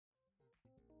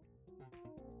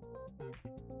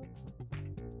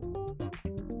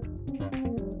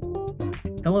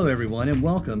Hello, everyone, and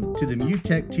welcome to the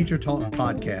MUTech Teacher Talk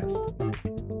podcast.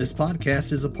 This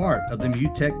podcast is a part of the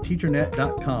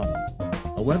MUTechTeacherNet.com,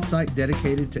 a website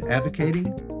dedicated to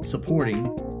advocating, supporting,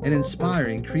 and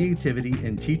inspiring creativity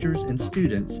in teachers and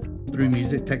students through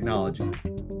music technology.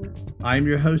 I am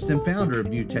your host and founder of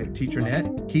MUTech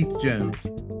TeacherNet, Keith Jones.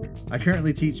 I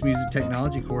currently teach music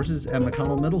technology courses at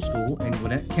McConnell Middle School in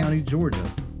Gwinnett County, Georgia,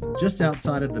 just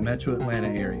outside of the metro Atlanta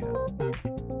area.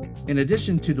 In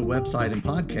addition to the website and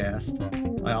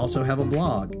podcast, I also have a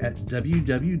blog at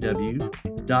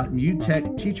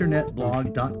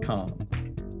www.mutechteachernetblog.com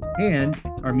and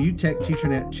our MUTech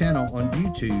TeacherNet channel on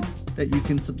YouTube that you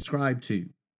can subscribe to.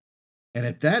 And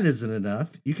if that isn't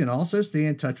enough, you can also stay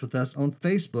in touch with us on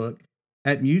Facebook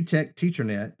at MUTech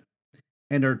TeacherNet,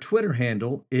 and our Twitter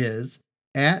handle is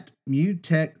at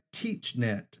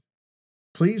MUTechTeachNet.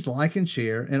 Please like and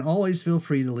share, and always feel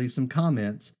free to leave some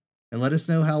comments and let us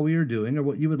know how we are doing or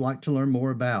what you would like to learn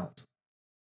more about.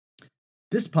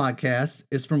 This podcast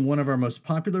is from one of our most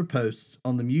popular posts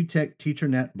on the MUTech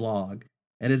TeacherNet blog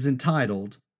and is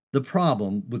entitled, "The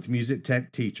Problem with Music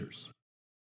Tech Teachers."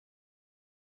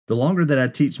 The longer that I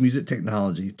teach music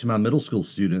technology to my middle school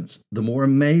students, the more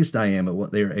amazed I am at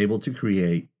what they are able to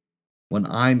create when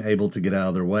I'm able to get out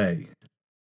of their way.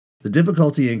 The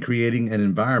difficulty in creating an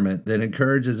environment that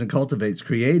encourages and cultivates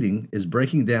creating is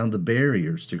breaking down the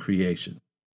barriers to creation.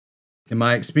 In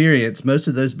my experience, most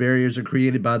of those barriers are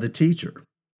created by the teacher.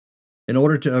 In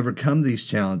order to overcome these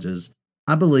challenges,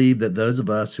 I believe that those of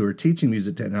us who are teaching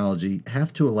music technology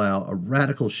have to allow a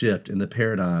radical shift in the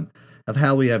paradigm of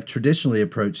how we have traditionally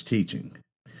approached teaching.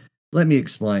 Let me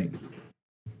explain.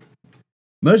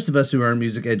 Most of us who earn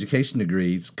music education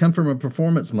degrees come from a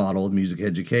performance model of music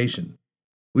education.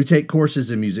 We take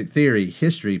courses in music theory,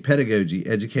 history, pedagogy,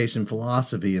 education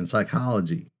philosophy, and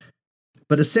psychology.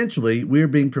 But essentially, we are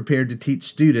being prepared to teach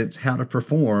students how to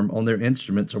perform on their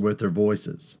instruments or with their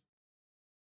voices.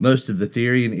 Most of the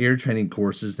theory and ear training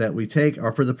courses that we take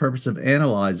are for the purpose of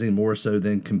analyzing more so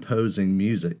than composing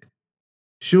music.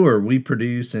 Sure, we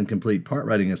produce and complete part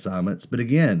writing assignments, but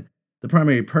again, the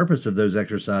primary purpose of those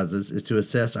exercises is to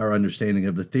assess our understanding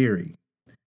of the theory.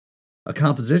 A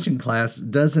composition class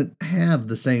doesn't have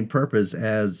the same purpose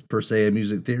as, per se, a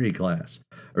music theory class,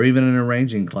 or even an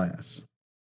arranging class.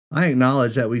 I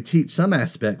acknowledge that we teach some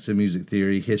aspects of music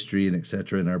theory, history, and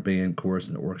etc. in our band, chorus,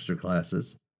 and orchestra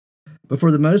classes. But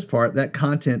for the most part, that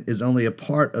content is only a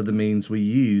part of the means we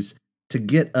use to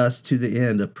get us to the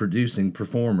end of producing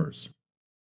performers.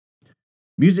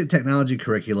 Music technology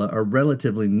curricula are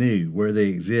relatively new where they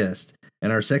exist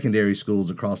in our secondary schools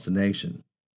across the nation.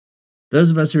 Those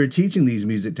of us who are teaching these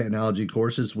music technology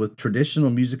courses with traditional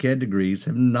music ed degrees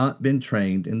have not been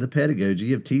trained in the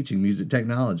pedagogy of teaching music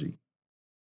technology.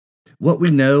 What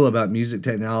we know about music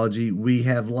technology we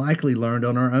have likely learned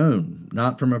on our own,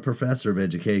 not from a professor of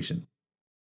education.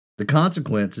 The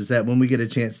consequence is that when we get a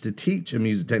chance to teach a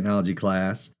music technology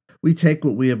class, we take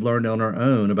what we have learned on our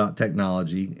own about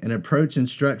technology and approach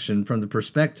instruction from the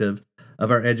perspective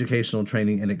of our educational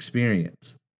training and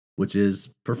experience, which is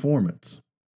performance.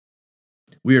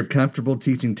 We are comfortable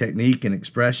teaching technique and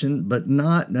expression, but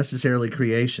not necessarily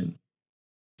creation.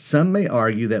 Some may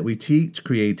argue that we teach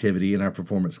creativity in our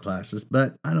performance classes,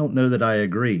 but I don't know that I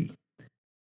agree.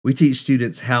 We teach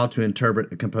students how to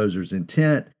interpret a composer's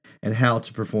intent and how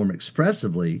to perform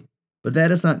expressively, but that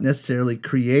is not necessarily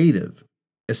creative,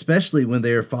 especially when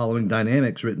they are following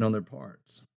dynamics written on their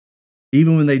parts.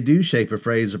 Even when they do shape a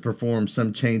phrase or perform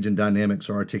some change in dynamics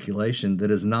or articulation that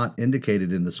is not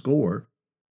indicated in the score,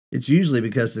 it's usually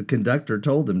because the conductor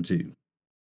told them to.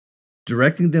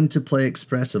 Directing them to play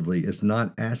expressively is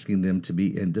not asking them to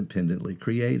be independently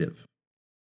creative.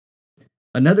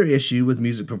 Another issue with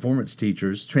music performance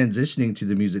teachers transitioning to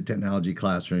the music technology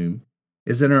classroom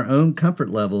is in our own comfort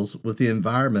levels with the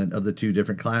environment of the two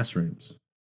different classrooms.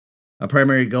 A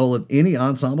primary goal of any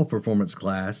ensemble performance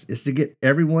class is to get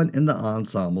everyone in the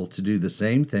ensemble to do the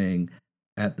same thing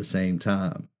at the same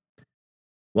time.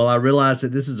 While I realize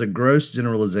that this is a gross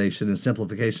generalization and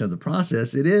simplification of the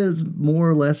process, it is more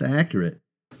or less accurate.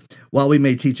 While we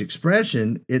may teach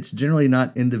expression, it's generally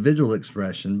not individual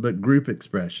expression, but group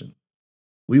expression.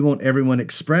 We want everyone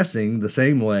expressing the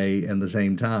same way and the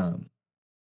same time.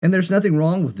 And there's nothing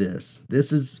wrong with this.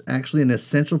 This is actually an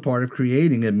essential part of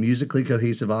creating a musically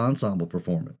cohesive ensemble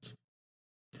performance.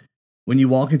 When you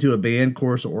walk into a band,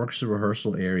 chorus, or orchestra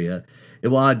rehearsal area, it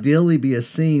will ideally be a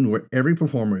scene where every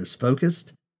performer is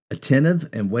focused, attentive,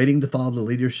 and waiting to follow the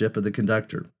leadership of the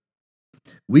conductor.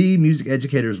 We music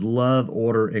educators love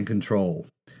order and control.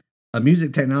 A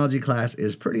music technology class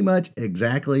is pretty much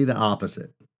exactly the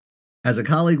opposite. As a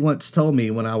colleague once told me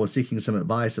when I was seeking some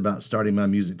advice about starting my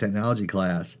music technology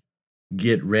class,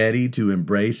 get ready to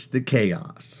embrace the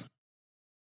chaos.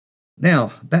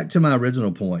 Now, back to my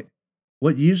original point.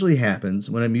 What usually happens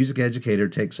when a music educator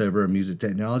takes over a music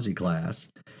technology class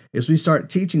is we start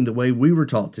teaching the way we were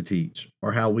taught to teach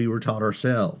or how we were taught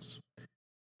ourselves.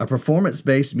 A performance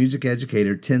based music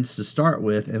educator tends to start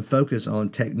with and focus on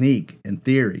technique and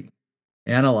theory,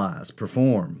 analyze,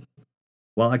 perform,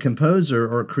 while a composer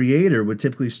or creator would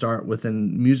typically start with a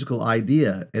musical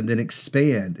idea and then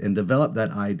expand and develop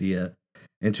that idea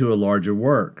into a larger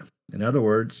work. In other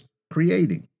words,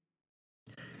 creating.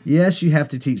 Yes, you have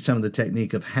to teach some of the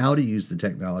technique of how to use the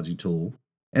technology tool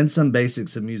and some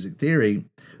basics of music theory,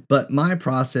 but my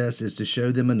process is to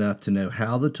show them enough to know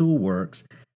how the tool works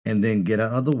and then get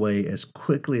out of the way as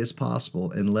quickly as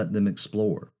possible and let them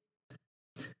explore.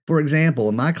 For example,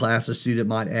 in my class, a student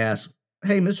might ask,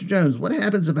 "Hey, Mr. Jones, what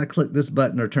happens if I click this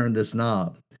button or turn this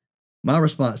knob?" My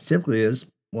response typically is,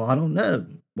 "Well, I don't know.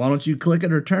 Why don't you click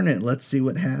it or turn it and let's see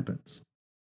what happens?"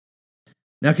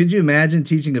 Now, could you imagine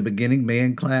teaching a beginning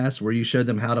band class where you show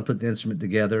them how to put the instrument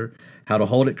together, how to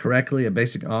hold it correctly, a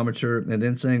basic armature, and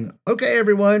then saying, "Okay,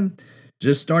 everyone,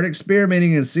 just start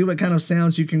experimenting and see what kind of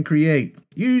sounds you can create.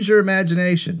 Use your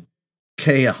imagination."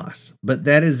 Chaos. But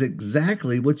that is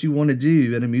exactly what you want to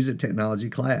do in a music technology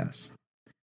class.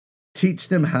 Teach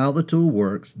them how the tool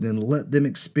works, then let them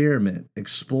experiment,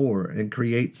 explore, and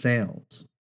create sounds.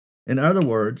 In other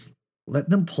words, let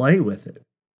them play with it.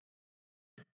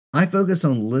 I focus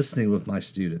on listening with my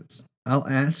students. I'll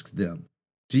ask them,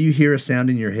 "Do you hear a sound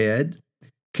in your head?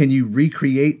 Can you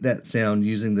recreate that sound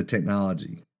using the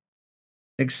technology?"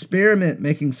 Experiment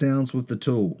making sounds with the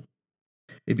tool.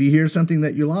 If you hear something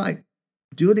that you like,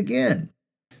 do it again.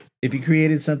 If you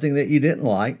created something that you didn't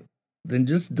like, then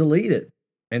just delete it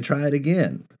and try it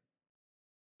again.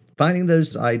 Finding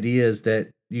those ideas that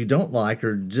you don't like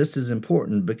are just as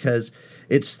important because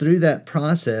it's through that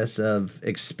process of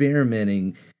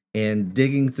experimenting and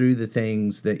digging through the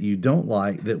things that you don't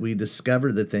like that we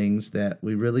discover the things that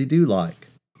we really do like.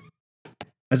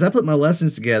 As I put my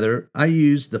lessons together, I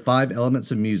use the 5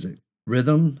 elements of music: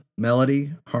 rhythm,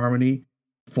 melody, harmony,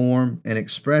 form, and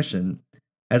expression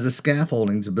as a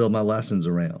scaffolding to build my lessons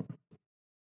around.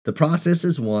 The process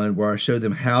is one where I show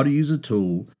them how to use a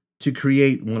tool to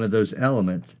create one of those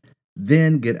elements,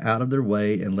 then get out of their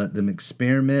way and let them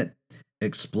experiment,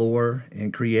 explore,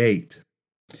 and create.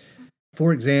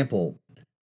 For example,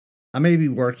 I may be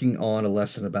working on a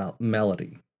lesson about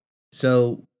melody.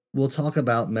 So we'll talk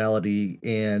about melody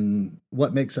and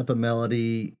what makes up a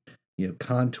melody,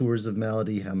 contours of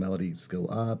melody, how melodies go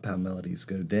up, how melodies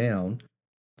go down.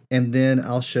 And then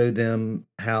I'll show them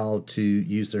how to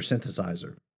use their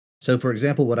synthesizer. So, for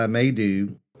example, what I may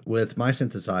do with my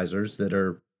synthesizers that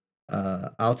are,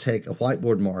 I'll take a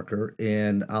whiteboard marker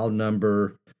and I'll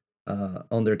number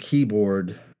on their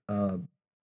keyboard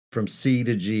from C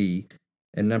to G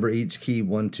and number each key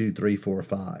 1, 2, 3, 4,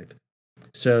 5.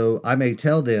 So I may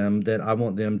tell them that I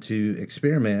want them to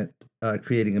experiment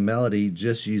creating a melody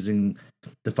just using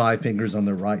the 5 fingers on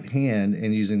their right hand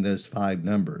and using those 5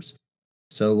 numbers.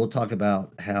 So we'll talk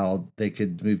about how they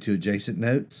could move to adjacent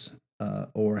notes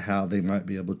or how they might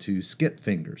be able to skip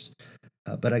fingers.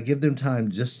 But I give them time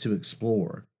just to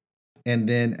explore. And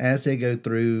then as they go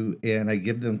through and I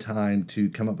give them time to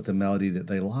come up with a melody that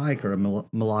they like or a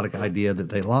melodic idea that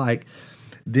they like,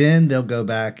 then they'll go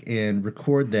back and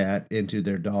record that into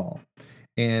their DAW.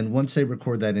 And once they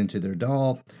record that into their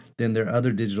DAW, then there are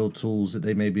other digital tools that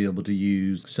they may be able to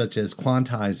use, such as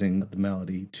quantizing the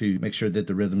melody to make sure that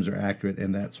the rhythms are accurate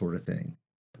and that sort of thing.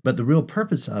 But the real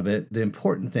purpose of it, the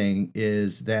important thing,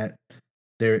 is that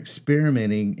they're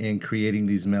experimenting and creating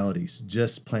these melodies,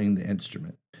 just playing the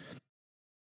instrument.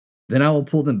 Then I will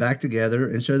pull them back together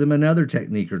and show them another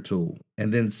technique or tool,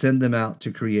 and then send them out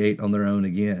to create on their own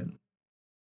again.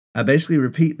 I basically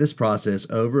repeat this process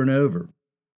over and over.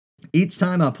 Each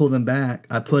time I pull them back,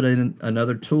 I put in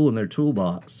another tool in their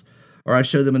toolbox, or I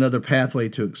show them another pathway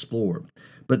to explore.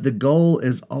 But the goal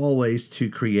is always to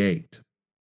create.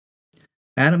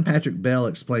 Adam Patrick Bell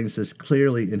explains this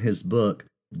clearly in his book,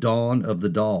 Dawn of the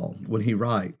DAW, when he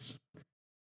writes,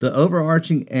 "The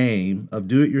overarching aim of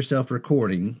do-it-yourself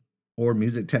recording, or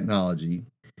music technology,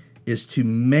 is to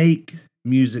make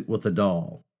music with a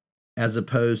DAW, as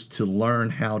opposed to learn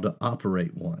how to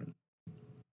operate one."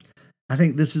 I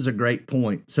think this is a great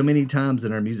point. So many times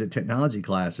in our music technology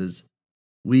classes,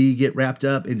 we get wrapped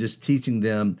up in just teaching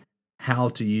them how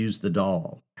to use the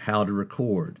DAW, how to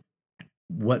record.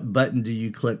 What button do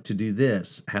you click to do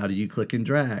this? How do you click and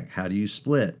drag? How do you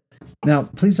split? Now,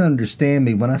 please understand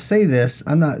me. When I say this,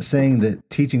 I'm not saying that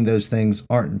teaching those things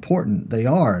aren't important. They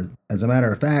are. As a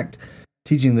matter of fact,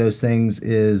 teaching those things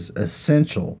is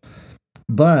essential.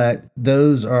 But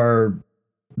those are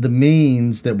the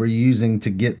means that we're using to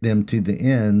get them to the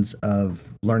ends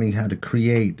of learning how to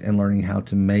create and learning how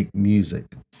to make music.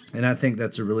 And I think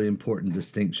that's a really important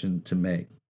distinction to make.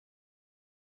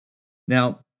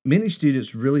 Now, many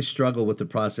students really struggle with the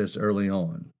process early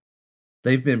on.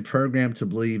 They've been programmed to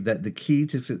believe that the key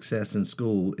to success in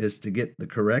school is to get the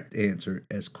correct answer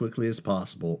as quickly as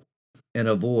possible and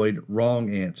avoid wrong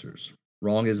answers.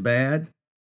 Wrong is bad,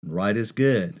 right is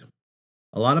good.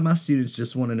 A lot of my students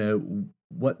just want to know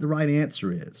what the right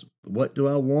answer is. What do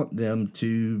I want them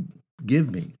to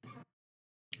give me?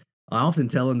 I often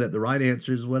tell them that the right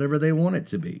answer is whatever they want it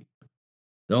to be.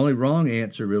 The only wrong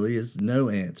answer really is no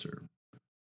answer.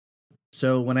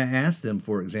 So when I ask them,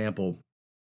 for example,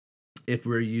 if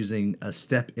we're using a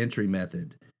step entry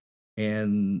method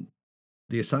and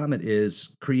the assignment is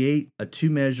create a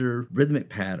 2-measure rhythmic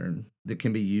pattern that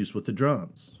can be used with the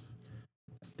drums.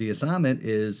 The assignment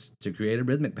is to create a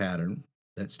rhythmic pattern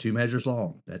that's 2 measures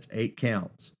long. That's 8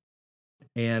 counts.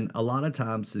 And a lot of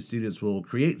times the students will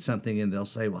create something and they'll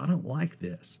say, well, I don't like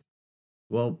this.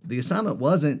 Well, the assignment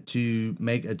wasn't to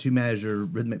make a 2-measure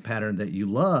rhythmic pattern that you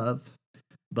love,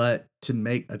 but to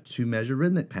make a 2-measure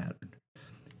rhythmic pattern.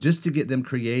 Just to get them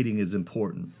creating is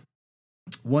important.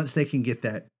 Once they can get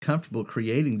that comfortable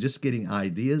creating, just getting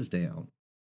ideas down,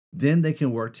 then they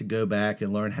can work to go back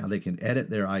and learn how they can edit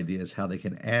their ideas, how they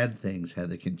can add things, how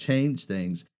they can change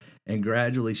things, and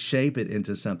gradually shape it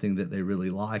into something that they really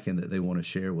like and that they want to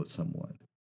share with someone.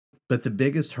 But the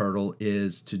biggest hurdle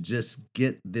is to just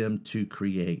get them to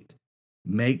create,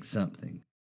 make something.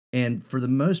 And for the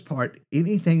most part,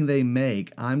 anything they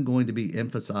make, I'm going to be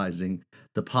emphasizing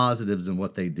the positives in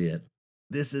what they did.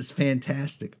 This is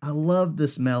fantastic. I love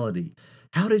this melody.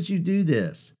 How did you do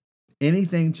this?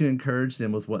 Anything to encourage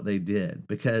them with what they did.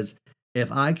 Because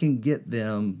if I can get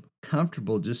them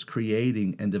comfortable just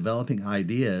creating and developing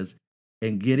ideas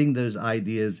and getting those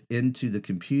ideas into the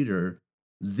computer,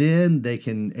 then they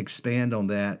can expand on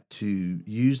that to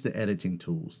use the editing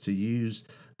tools, to use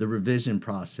the revision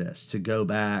process, to go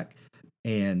back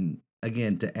and,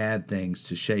 again, to add things,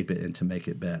 to shape it and to make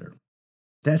it better.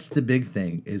 That's the big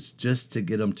thing, is just to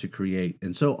get them to create.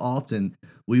 And so often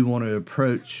we want to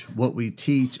approach what we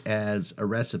teach as a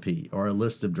recipe or a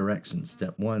list of directions,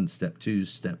 step 1, step 2,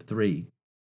 step 3,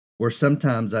 where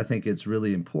sometimes I think it's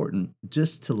really important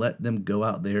just to let them go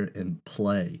out there and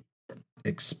play,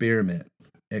 experiment,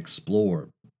 explore,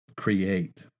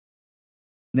 create.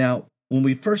 Now, when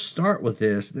we first start with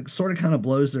this, it sort of kind of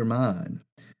blows their mind.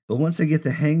 But once they get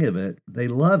the hang of it, they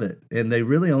love it. And they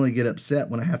really only get upset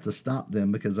when I have to stop them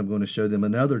because I'm going to show them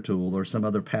another tool or some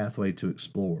other pathway to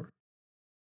explore.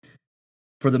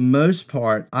 For the most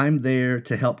part, I'm there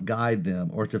to help guide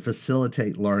them or to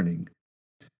facilitate learning.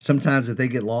 Sometimes if they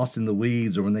get lost in the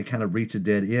weeds or when they kind of reach a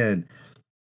dead end,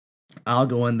 I'll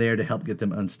go in there to help get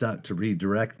them unstuck, to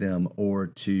redirect them, or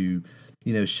to,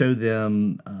 show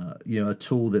them, a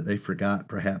tool that they forgot,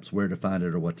 perhaps where to find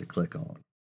it or what to click on.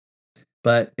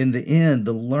 But in the end,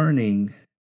 the learning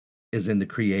is in the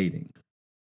creating.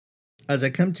 As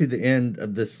I come to the end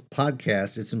of this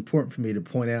podcast, it's important for me to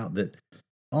point out that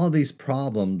all these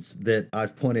problems that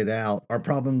I've pointed out are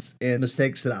problems and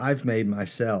mistakes that I've made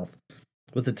myself.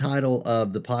 With the title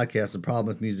of the podcast, The Problem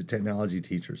with Music Technology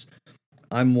Teachers,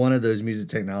 I'm one of those music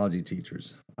technology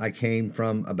teachers. I came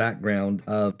from a background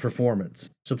of performance.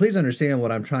 So please understand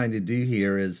what I'm trying to do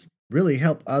here is really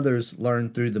help others learn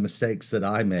through the mistakes that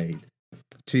I made,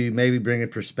 to maybe bring a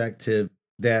perspective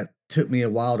that took me a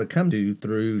while to come to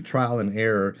through trial and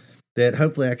error, that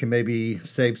hopefully I can maybe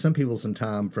save some people some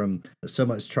time from so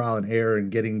much trial and error and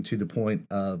getting to the point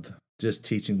of just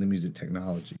teaching the music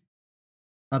technology.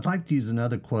 I'd like to use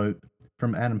another quote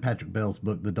from Adam Patrick Bell's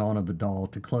book, The Dawn of the Doll,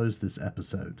 to close this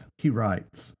episode. He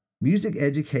writes, "Music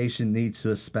education needs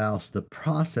to espouse the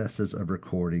processes of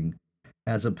recording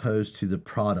as opposed to the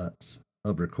products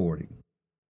of recording."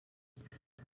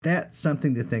 That's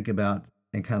something to think about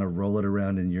and kind of roll it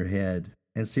around in your head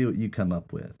and see what you come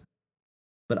up with.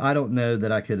 But I don't know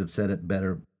that I could have said it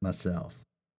better myself.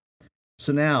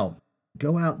 So now,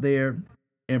 go out there,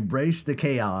 embrace the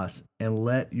chaos, and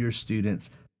let your students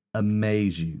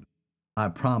amaze you. I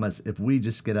promise if we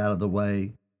just get out of the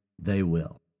way, they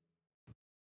will.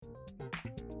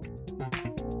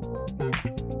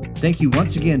 Thank you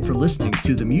once again for listening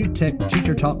to the MuTech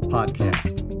Teacher Talk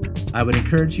podcast. I would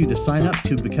encourage you to sign up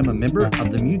to become a member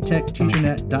of the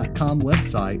MuTechTeacherNet.com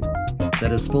website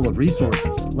that is full of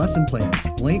resources, lesson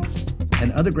plans, links,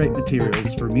 and other great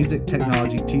materials for music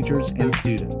technology teachers and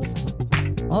students.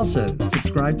 Also,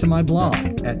 subscribe to my blog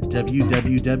at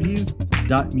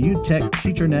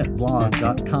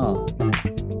www.mutechteachernetblog.com,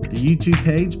 the YouTube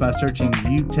page by searching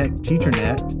MuTech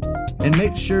TeacherNet, and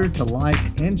make sure to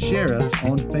like and share us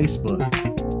on Facebook.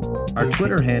 Our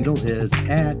Twitter handle is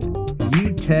at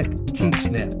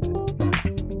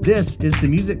MuTechTeachNet. This is the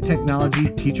Music Technology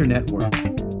Teacher Network.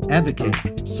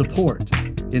 Advocate, support,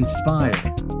 inspire,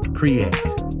 create.